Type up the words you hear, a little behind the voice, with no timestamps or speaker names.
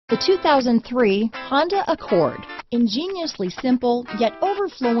The 2003 Honda Accord. Ingeniously simple, yet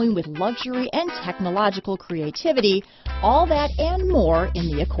overflowing with luxury and technological creativity, all that and more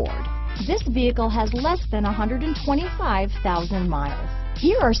in the Accord. This vehicle has less than 125,000 miles.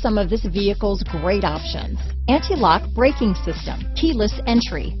 Here are some of this vehicle's great options: anti-lock braking system, keyless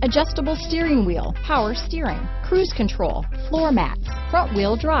entry, adjustable steering wheel, power steering, cruise control, floor mats, front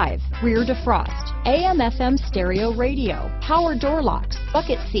wheel drive, rear defrost, AM/FM stereo radio, power door locks,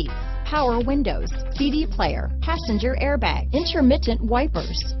 bucket seats, power windows, CD player, passenger airbag, intermittent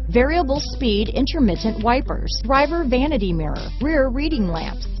wipers, variable speed intermittent wipers, driver vanity mirror, rear reading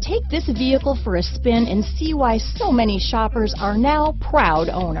lamps. Take this vehicle for a spin and see why so many shoppers are now proud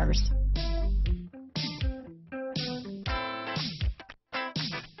owners.